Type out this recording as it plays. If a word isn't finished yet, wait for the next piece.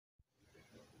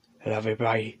Hello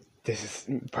everybody, this is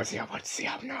Percy. I want to see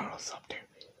how Naruto's up to.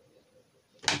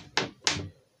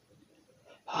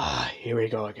 Here we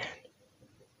go again.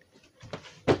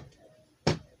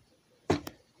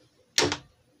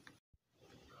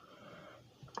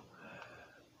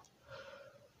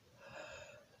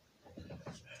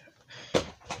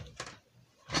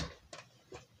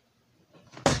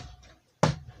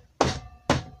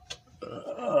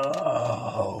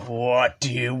 What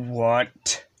do you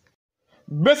want?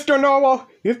 Mr. Normal,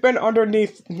 you've been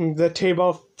underneath the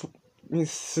table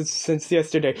since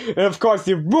yesterday, and of course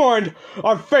you ruined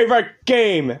our favorite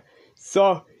game.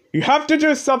 So, you have to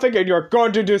do something, and you're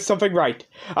going to do something right.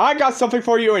 I got something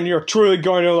for you, and you're truly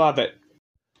going to love it.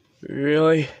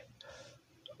 Really?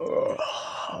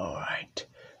 Alright,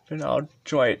 then I'll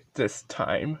try it this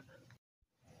time.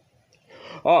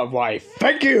 Alright,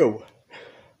 thank you!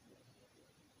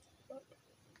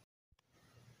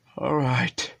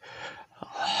 Alright.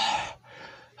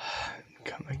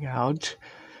 Coming out.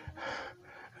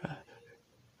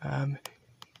 Can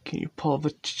you pull the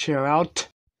chair out?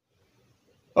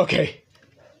 Okay.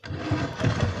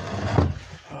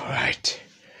 Alright.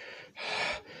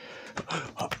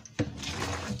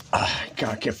 I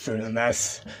gotta get through the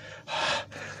mess.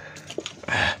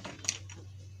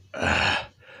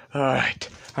 Alright,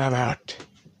 I'm out.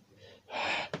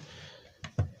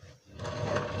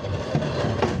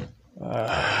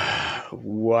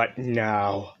 What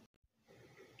now?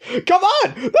 Come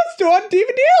on! Let's do a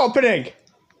DVD opening!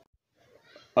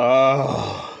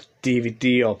 Oh,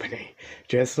 DVD opening.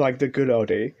 Just like the good old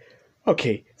days.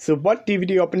 Okay, so what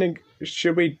DVD opening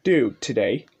should we do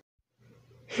today?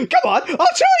 Come on,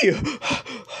 I'll show you!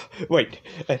 Wait.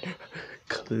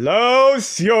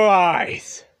 Close your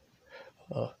eyes!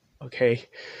 Okay,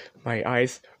 my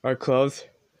eyes are closed.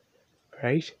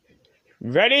 Right?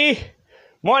 Ready?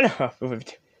 One.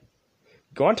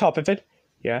 Go on top of it.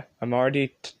 Yeah, I'm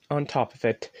already on top of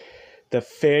it. The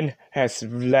fin has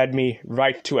led me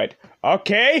right to it.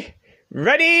 Okay,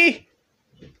 ready?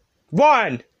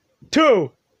 1,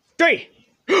 2, 3.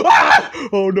 Ah!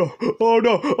 Oh no! Oh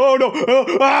no! Oh no!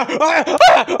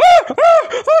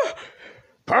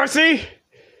 Percy,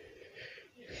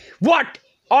 what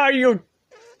are you?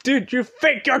 Did you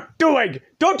think you're doing?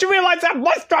 Don't you realize that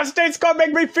mustache state's gonna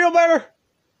make me feel better?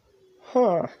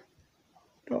 Huh.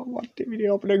 Don't want DVD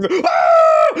openings.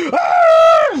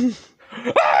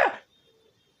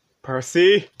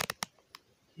 Percy?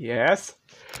 Yes?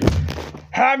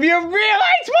 Have you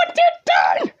realized what you've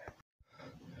done?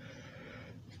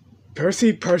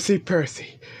 Percy.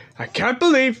 I can't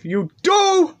believe you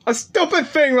do a stupid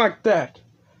thing like that.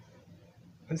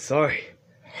 I'm sorry.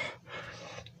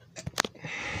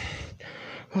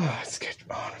 Let's get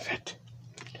on with it.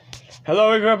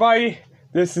 Hello everybody,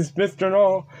 this is Mr.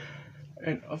 No.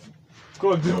 And of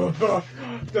course, oh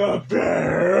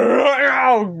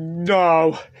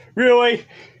no, really?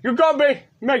 You're gonna be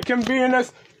making me in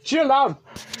this? Chill out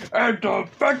and don't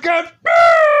forget me!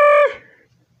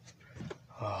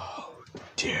 Oh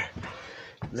dear.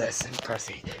 Listen,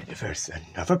 Percy, if there's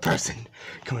another person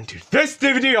coming to this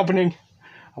DVD opening,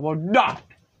 I will not,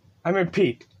 I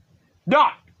repeat,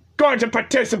 not going to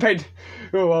participate.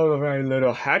 Oh, my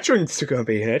little hatchlings are gonna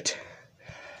be in it.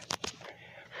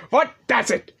 What? That's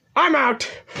it! I'm out!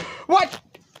 What?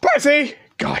 Percy!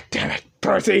 God damn it,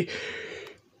 Percy!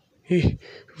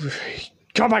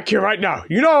 Come back here right now.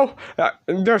 You know,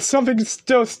 there's something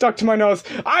still stuck to my nose.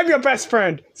 I'm your best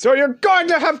friend, so you're going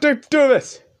to have to do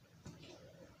this.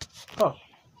 Oh,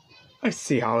 I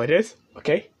see how it is.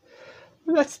 Okay,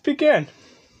 let's begin.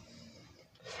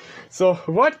 So,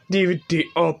 what DVD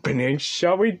opening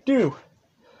shall we do?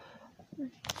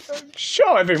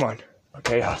 Show everyone.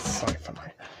 Okay, sorry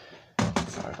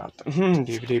about the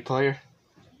DVD player.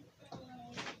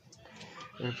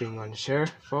 We're being on the chair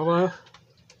for a while.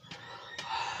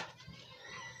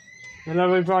 Hello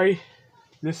everybody,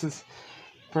 this is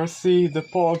Percy the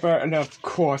polar bear, and of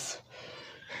course,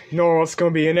 Nora's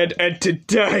gonna be in it. And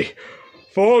today,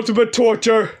 for ultimate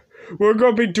torture, we're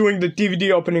gonna be doing the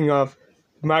DVD opening of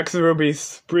Max and Ruby's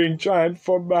Spring Giant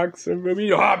for Max and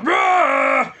Ruby.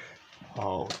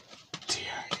 Oh dear.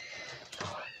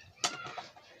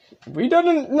 We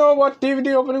didn't know what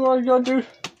DVD opening we were gonna do.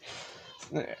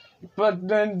 But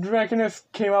then Dragonus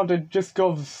came out and just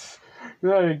goes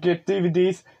get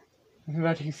DVDs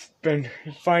that he's been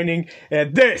finding,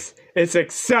 and this is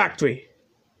exactly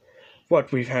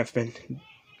what we have been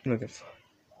looking for.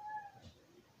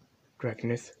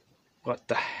 Dragonus, what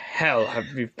the hell have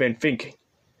you been thinking?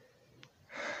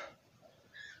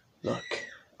 Look,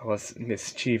 I was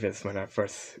mischievous when I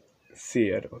first see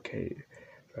it, okay?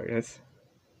 Dragonus?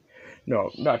 No,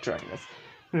 not Dragonus.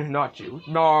 Not you.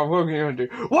 No, we're gonna do.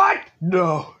 What?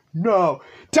 No. No.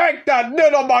 Take that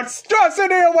little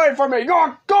monstrosity away from me.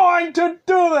 You're going to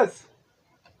do this.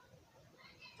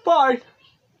 Bye.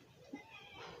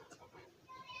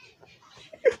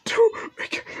 You do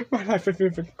make my life a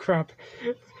bit of crap.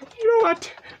 You know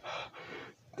what?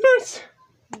 This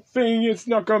thing is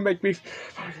not gonna make me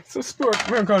so smart.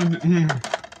 We're gonna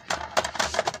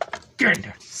get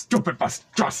that stupid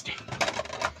monstrosity.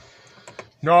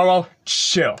 Normal,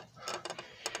 chill.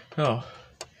 Oh,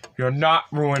 you're not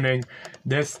ruining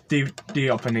this DVD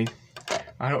opening.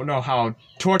 I don't know how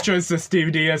torturous this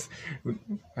DVD is.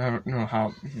 I don't know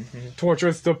how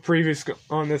torturous the previous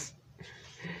on this.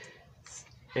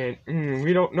 And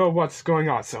we don't know what's going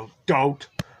on, so don't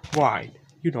whine.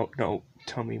 You don't know.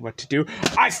 Tell me what to do.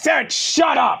 I said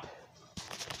shut up!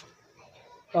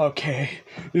 Okay,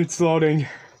 it's loading.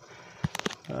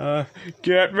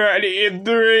 Get ready in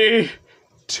 3,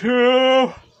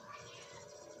 2,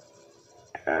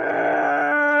 and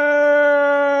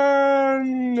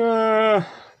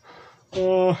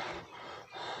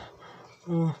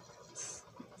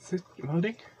is it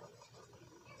loading?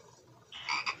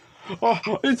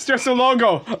 Oh, it's just a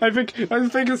logo. I think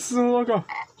it's the logo.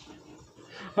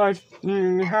 I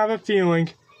have a feeling.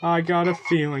 I got a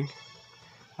feeling.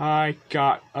 I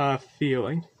got a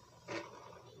feeling.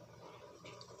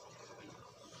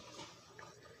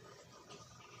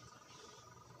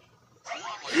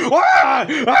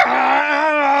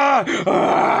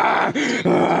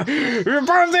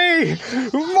 Percy!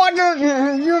 What do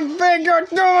you think you're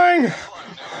doing?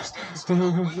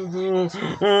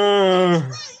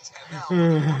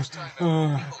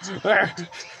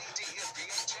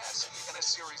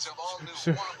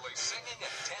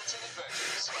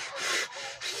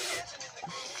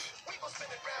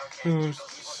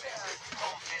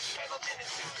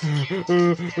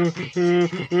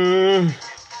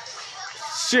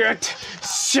 Shit!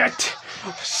 Shit!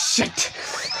 Shit!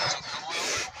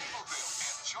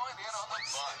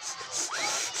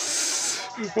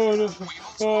 Oh no!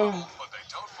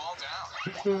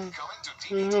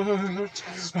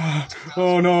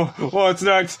 Oh no! What's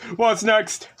next? What's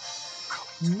next?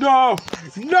 No!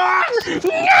 No!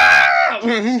 No!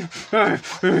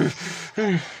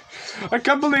 I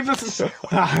can't believe this is. I'm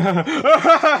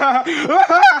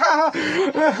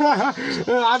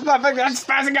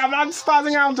spazzing out. I'm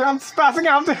spazzing out. I'm spazzing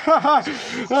out.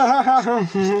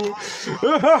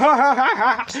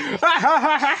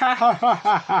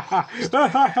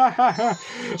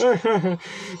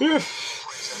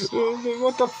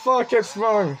 What the fuck is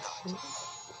wrong?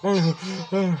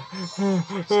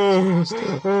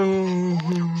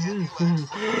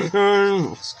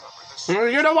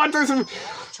 You don't want this.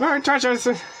 Touch us.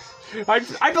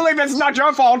 I believe it's not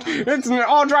your fault. It's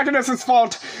all Dragonus'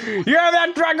 fault. You hear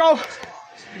that, Drago?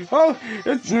 Oh,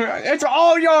 it's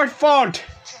all your fault.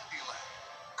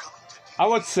 I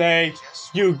would say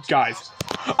you guys.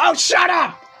 Oh, shut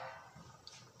up!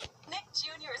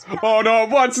 Oh no,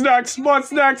 what's next?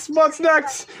 What's next? What's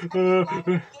next? DVDs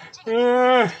and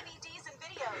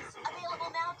videos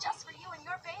available now just for you and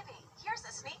your baby. Here's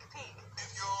a sneak peek.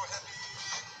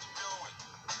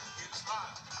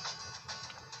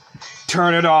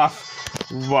 Turn it off.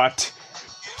 What?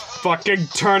 Fucking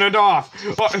turn it off.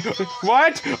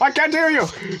 What? I can't hear you.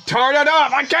 Turn it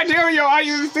off. I can't hear you.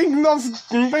 I think those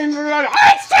things are not.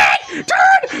 I said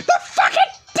turn the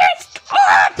fucking disc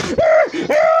off.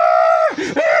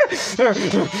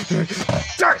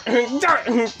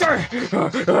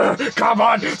 Come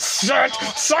on. Sit.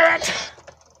 Sit.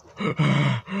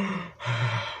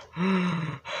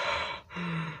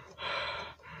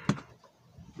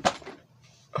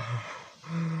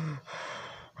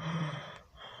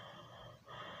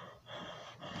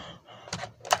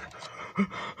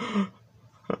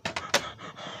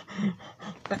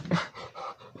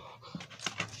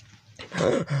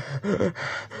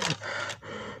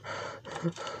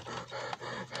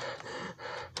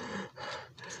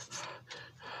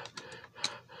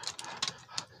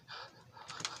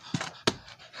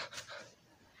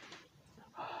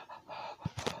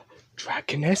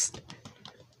 Dragonist?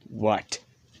 What?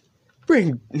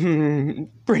 Bring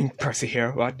Percy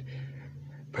here. What?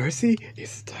 Percy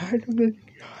is tired of it.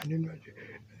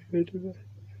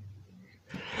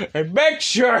 And make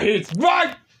sure he's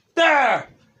right there.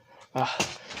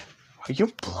 Are you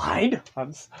blind?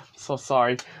 I'm so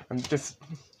sorry. I'm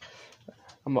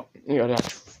gonna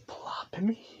plop him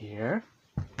here.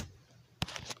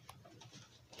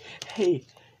 Hey,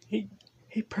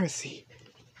 Percy.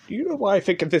 Do you know why I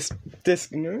think of this?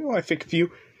 You know why I think of you?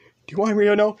 Do you want me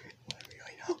to know?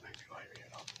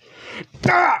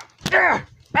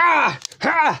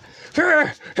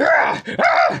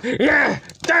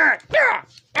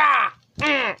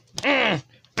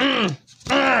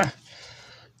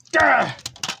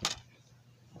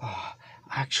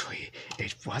 Actually,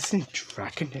 it wasn't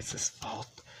Dragoness's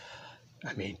fault.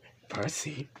 I mean,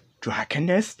 Percy,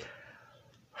 Dragoness?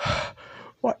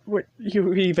 What were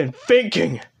you even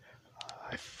thinking?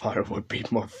 I thought it would be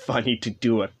more funny to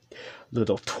do a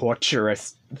little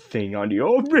torturous thing on you.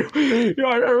 Oh,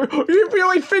 you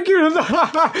really think you're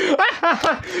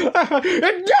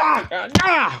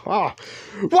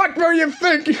what were you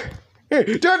thinking? Do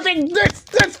you think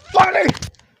this funny?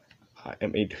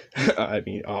 I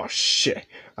mean, oh shit.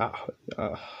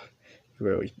 You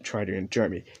really tried to injure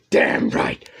me. Damn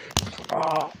right.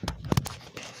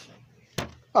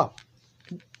 Oh,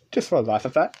 just for a laugh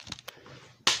at that.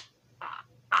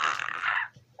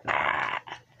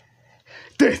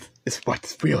 This is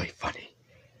what's really funny.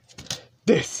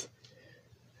 This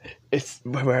is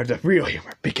where the real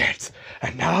humor begins.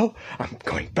 And now I'm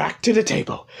going back to the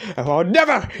table. And I'll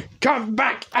never come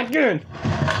back again.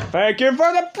 Thank you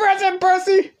for the present,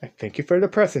 Percy. And thank you for the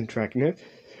present, Dragoness.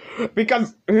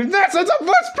 Because this is the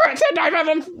first present I've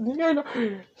ever...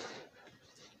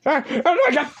 I'm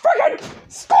like a friggin'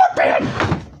 scorpion!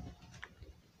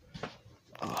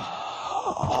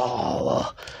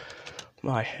 Oh,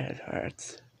 my head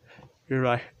hurts. You're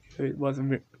right. It wasn't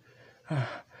me.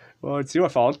 Well, it's your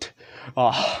fault.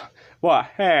 Oh, what?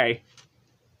 Hey.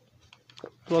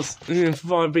 Well,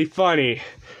 be funny.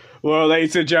 Well,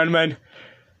 ladies and gentlemen,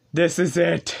 this is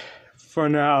it for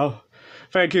now.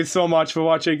 Thank you so much for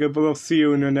watching, and we'll see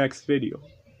you in the next video.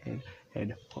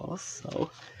 And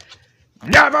also,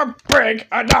 never bring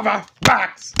another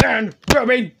box and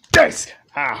ruby disc.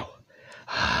 Ow.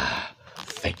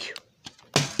 Thank you.